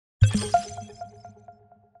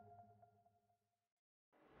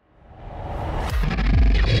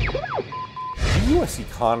U.S.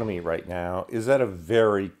 economy right now is at a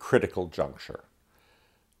very critical juncture.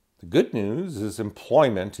 The good news is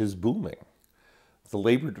employment is booming. The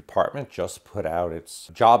Labor Department just put out its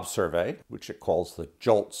job survey, which it calls the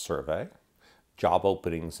JOLT Survey, job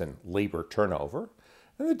openings and labor turnover.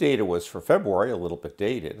 And the data was for February, a little bit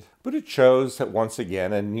dated, but it shows that once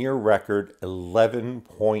again a near record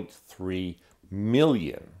 11.3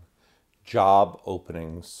 million job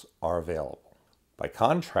openings are available. By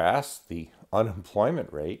contrast, the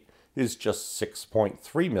unemployment rate is just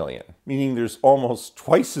 6.3 million, meaning there's almost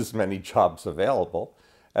twice as many jobs available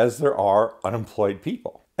as there are unemployed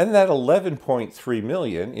people. And that 11.3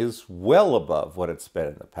 million is well above what it's been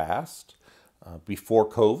in the past. Before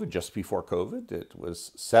COVID, just before COVID, it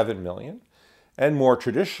was 7 million. And more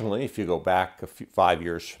traditionally, if you go back 5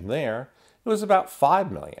 years from there, it was about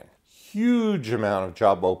 5 million. Huge amount of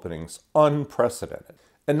job openings, unprecedented.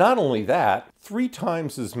 And not only that, 3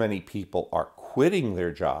 times as many people are quitting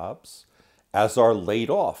their jobs as are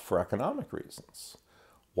laid off for economic reasons.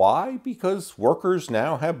 Why? Because workers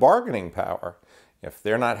now have bargaining power. If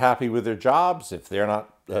they're not happy with their jobs, if they're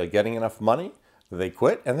not getting enough money, they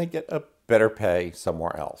quit and they get a better pay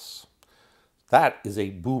somewhere else. That is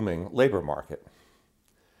a booming labor market.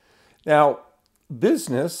 Now,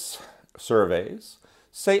 business surveys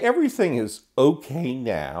say everything is okay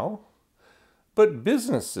now, but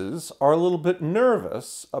businesses are a little bit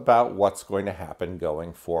nervous about what's going to happen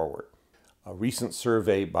going forward. A recent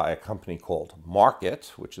survey by a company called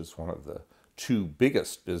Market, which is one of the 2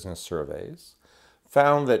 biggest business surveys,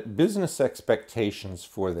 found that business expectations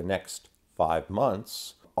for the next 5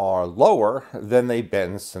 months are lower than they've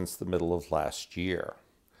been since the middle of last year.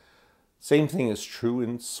 Same thing is true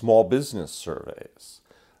in small business surveys.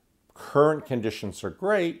 Current conditions are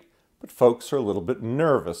great, but folks are a little bit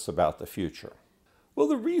nervous about the future. Well,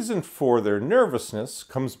 the reason for their nervousness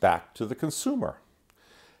comes back to the consumer.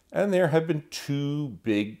 And there have been 2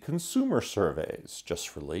 big consumer surveys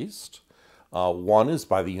just released. One is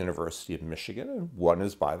by the University of Michigan and one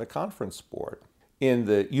is by the Conference Board. In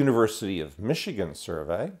the University of Michigan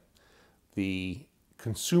survey, the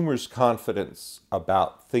consumers' confidence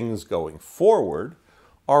about things going forward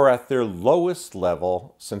are at their lowest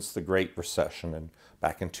level since the Great Recession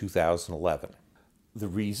back in 2011. The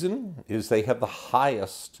reason is they have the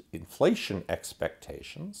highest inflation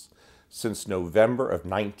expectations since November of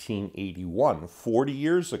 1981, 40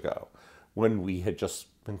 years ago, when we had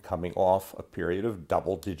just been coming off a period of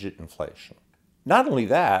double-digit inflation. Not only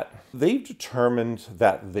that, they've determined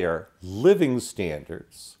that their living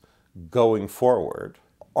standards going forward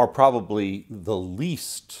are probably the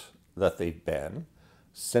least that they've been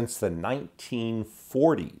since the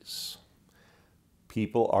 1940s.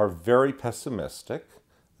 People are very pessimistic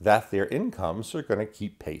that their incomes are going to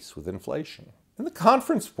keep pace with inflation. And the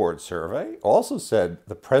Conference Board survey also said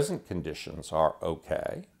the present conditions are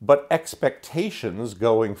okay, but expectations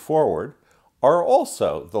going forward are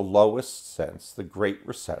also the lowest since the Great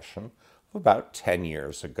Recession of about 10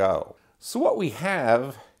 years ago. So what we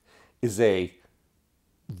have is a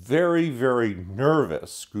very, very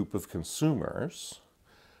nervous group of consumers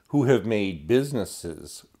who have made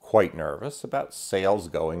businesses quite nervous about sales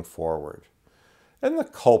going forward. And the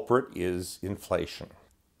culprit is inflation.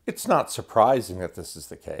 It's not surprising that this is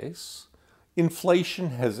the case. Inflation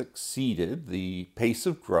has exceeded the pace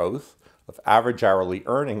of growth of average hourly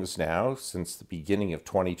earnings now since the beginning of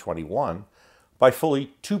 2021 by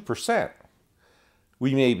fully 2%.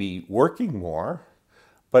 We may be working more,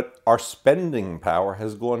 but our spending power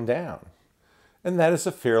has gone down. And that is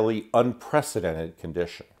a fairly unprecedented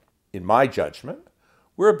condition. In my judgment,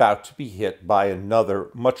 we're about to be hit by another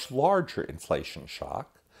much larger inflation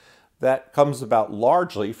shock that comes about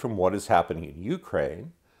largely from what is happening in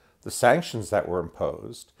Ukraine, the sanctions that were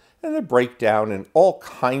imposed, and the breakdown in all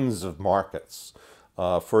kinds of markets.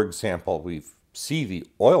 For example, we see the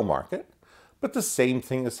oil market, but the same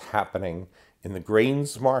thing is happening in the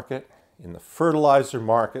grains market, in the fertilizer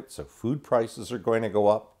market, so food prices are going to go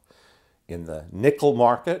up, in the nickel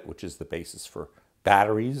market, which is the basis for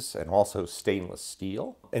batteries and also stainless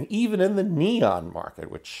steel, and even in the neon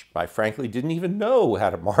market, which I frankly didn't even know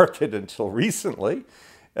how to market until recently.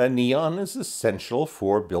 Neon is essential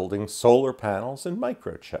for building solar panels and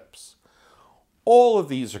microchips. All of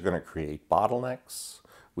these are going to create bottlenecks.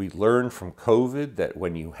 We learned from COVID that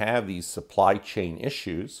when you have these supply chain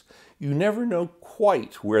issues, you never know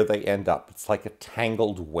quite where they end up. It's like a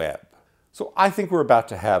tangled web. So I think we're about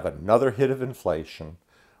to have another hit of inflation,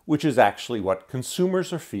 which is actually what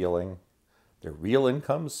consumers are feeling. Their real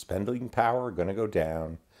incomes, spending power are going to go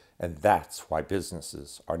down, and that's why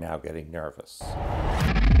businesses are now getting nervous.